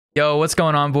Yo, what's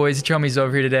going on, boys? It's Homies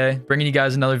over here today, bringing you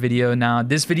guys another video. Now,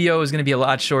 this video is going to be a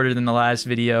lot shorter than the last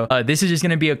video. This is just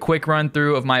going to be a quick run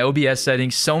through of my OBS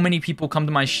settings. So many people come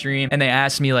to my stream and they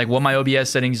ask me like what my OBS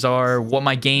settings are, what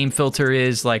my game filter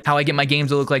is, like how I get my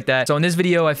games to look like that. So in this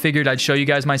video, I figured I'd show you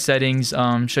guys my settings,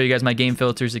 show you guys my game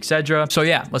filters, etc. So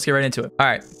yeah, let's get right into it. All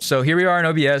right, so here we are in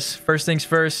OBS. First things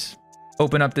first,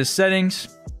 open up this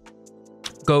settings,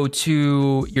 go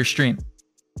to your stream.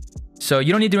 So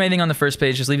you don't need to do anything on the first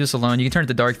page. Just leave this alone. You can turn it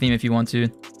to dark theme if you want to.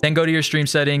 Then go to your stream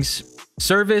settings,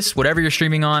 service, whatever you're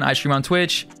streaming on. I stream on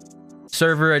Twitch.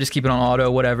 Server, I just keep it on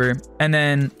auto, whatever. And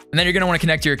then you're gonna want to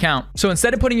connect to your account. So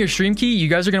instead of putting your stream key, you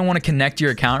guys are gonna want to connect to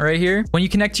your account right here. When you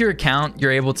connect to your account,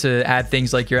 you're able to add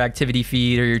things like your activity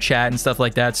feed or your chat and stuff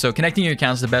like that. So connecting your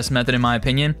account is the best method in my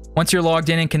opinion. Once you're logged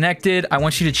in and connected, I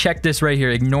want you to check this right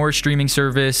here. Ignore streaming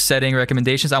service setting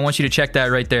recommendations. I want you to check that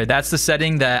right there. That's the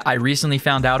setting that I recently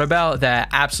found out about that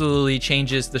absolutely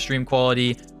changes the stream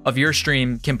quality of your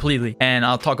stream completely, and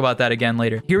I'll talk about that again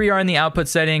later. Here we are in the output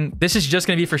setting. This is just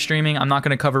going to be for streaming. I'm not going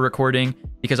to cover recording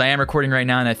because I am recording right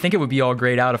now, and I think it would be all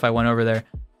grayed out if I went over there,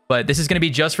 but this is going to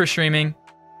be just for streaming.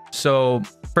 So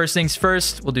first things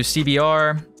first, we'll do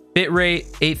CBR,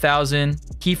 bitrate 8000,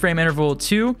 keyframe interval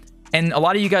 2, and a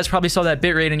lot of you guys probably saw that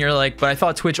bitrate and you're like, but I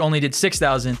thought Twitch only did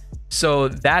 6000. So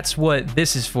that's what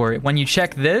this is for. When you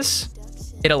check this,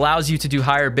 it allows you to do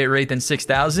higher bitrate than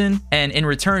 6000, and in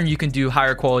return you can do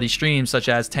higher quality streams such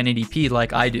as 1080p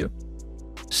like I do.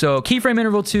 So keyframe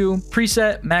interval 2,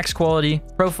 preset max quality,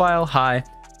 profile high.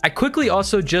 I quickly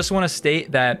also just want to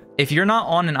state that if you're not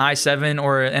on an i7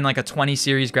 or in like a 20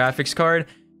 series graphics card,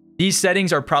 these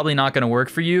settings are probably not going to work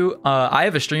for you. I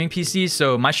have a streaming PC,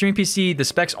 so my streaming PC, the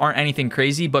specs aren't anything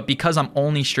crazy, but because I'm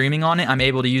only streaming on it, I'm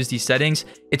able to use these settings.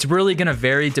 It's really going to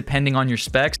vary depending on your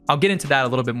specs. I'll get into that a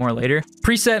little bit more later.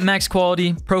 Preset max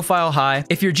quality, profile high.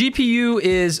 If your GPU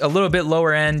is a little bit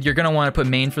lower end, you're going to want to put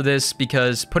main for this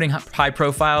because putting high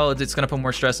profile, it's going to put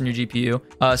more stress on your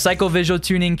GPU. Cycle visual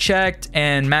tuning checked,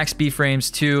 and max B frames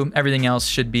too. Everything else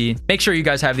should be. Make sure you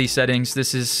guys have these settings.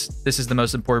 This is the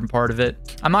most important part of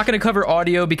it. I'm not going to cover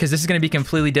audio because this is going to be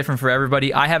completely different for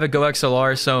everybody. I have a Go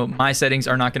XLR, so my settings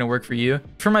are not going to work for you.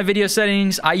 For my video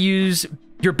settings, I use...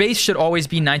 Your base should always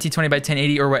be 1920 by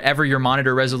 1080 or whatever your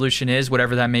monitor resolution is,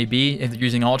 whatever that may be. If you're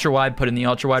using ultra wide, put in the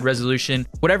ultra wide resolution.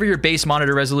 Whatever your base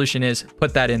monitor resolution is,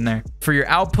 put that in there. For your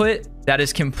output, that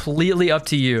is completely up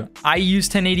to you. I use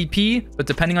 1080p, but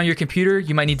depending on your computer,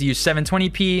 you might need to use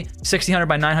 720p, 1600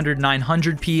 by 900,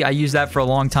 900p. I use that for a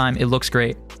long time. It looks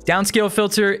great. Downscale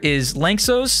filter is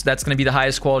Lanxos. That's going to be the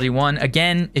highest quality one.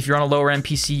 Again, if you're on a lower end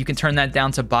PC, you can turn that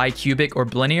down to bicubic or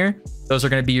linear. Those are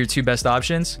going to be your two best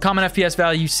options. Common FPS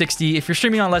value 60. If you're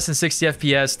streaming on less than 60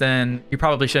 FPS, then you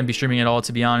probably shouldn't be streaming at all,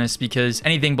 to be honest, because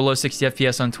anything below 60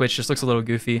 FPS on Twitch just looks a little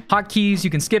goofy. Hotkeys, you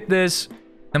can skip this.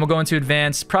 Then we'll go into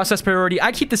advanced. Process priority,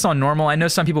 I keep this on normal. I know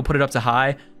some people put it up to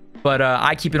high, but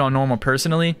I keep it on normal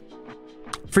personally.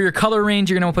 For your color range,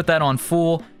 you're going to put that on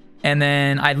full. And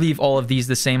then I leave all of these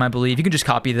the same, I believe. You can just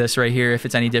copy this right here if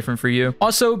it's any different for you.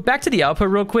 Also, back to the output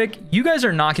real quick. You guys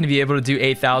are not going to be able to do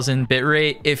 8000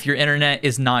 bitrate if your internet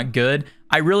is not good.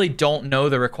 I really don't know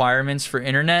the requirements for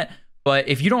internet, but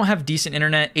if you don't have decent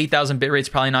internet, 8000 bitrate is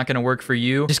probably not going to work for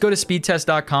you. Just go to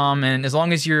speedtest.com, and as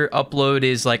long as your upload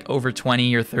is like over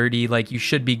 20 or 30, like you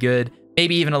should be good.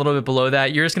 Maybe even a little bit below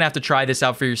that. You're just gonna have to try this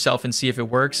out for yourself and see if it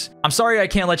works. I'm sorry I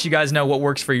can't let you guys know what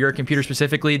works for your computer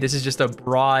specifically. This is just a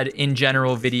broad, in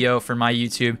general video for my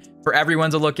YouTube for everyone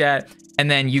to look at,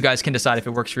 and then you guys can decide if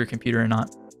it works for your computer or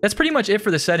not. That's pretty much it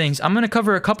for the settings. I'm going to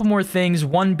cover a couple more things,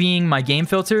 one being my game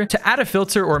filter. To add a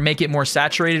filter or make it more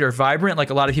saturated or vibrant, like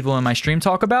a lot of people in my stream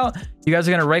talk about, you guys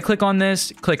are going to right click on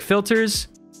this, click filters,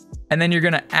 and then you're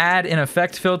going to add an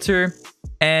effect filter,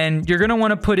 and you're going to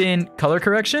want to put in color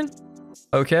correction.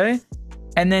 Okay,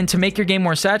 and then to make your game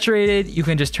more saturated, you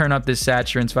can just turn up this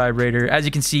saturance vibrator. As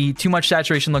you can see, too much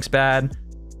saturation looks bad.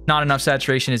 Not enough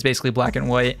saturation is basically black and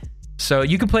white. So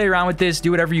you can play around with this,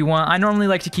 do whatever you want. I normally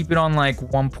like to keep it on like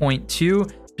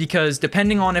 1.2 because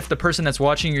depending on if the person that's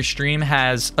watching your stream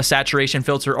has a saturation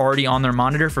filter already on their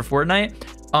monitor for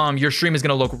Fortnite, your stream is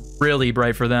going to look really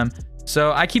bright for them.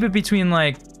 So I keep it between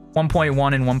like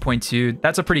 1.1 and 1.2.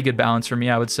 That's a pretty good balance for me,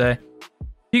 I would say.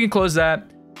 You can close that.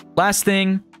 Last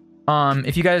thing,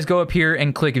 if you guys go up here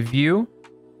and click view,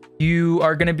 you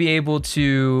are going to be able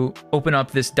to open up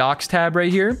this docs tab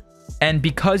right here. And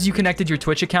because you connected your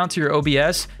Twitch account to your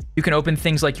OBS, you can open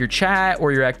things like your chat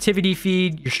or your activity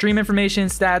feed, your stream information,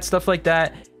 stats, stuff like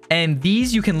that. And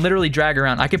these you can literally drag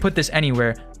around. I can put this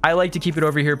anywhere. I like to keep it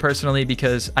over here personally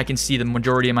because I can see the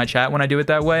majority of my chat when I do it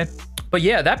that way. But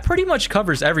yeah, that pretty much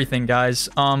covers everything, guys.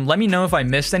 Let me know if I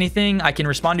missed anything. I can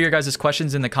respond to your guys'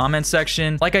 questions in the comments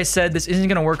section. Like I said, this isn't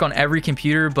going to work on every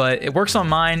computer, but it works on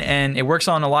mine and it works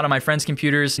on a lot of my friends'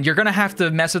 computers. You're going to have to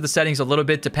mess with the settings a little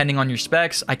bit depending on your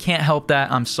specs. I can't help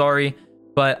that. I'm sorry.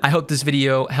 But I hope this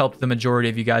video helped the majority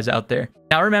of you guys out there.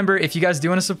 Now remember, if you guys do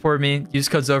want to support me, use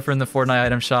code Zofer in the Fortnite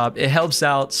item shop. It helps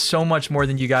out so much more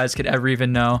than you guys could ever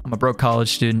even know. I'm a broke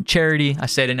college student. Charity, I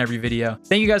say it in every video.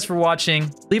 Thank you guys for watching.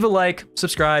 Leave a like,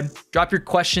 subscribe, drop your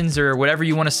questions or whatever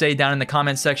you want to say down in the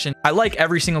comment section. I like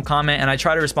every single comment and I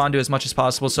try to respond to as much as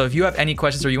possible. So if you have any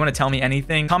questions or you want to tell me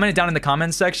anything, comment it down in the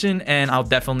comments section and I'll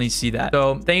definitely see that.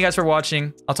 So thank you guys for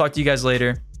watching. I'll talk to you guys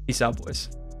later. Peace out, boys.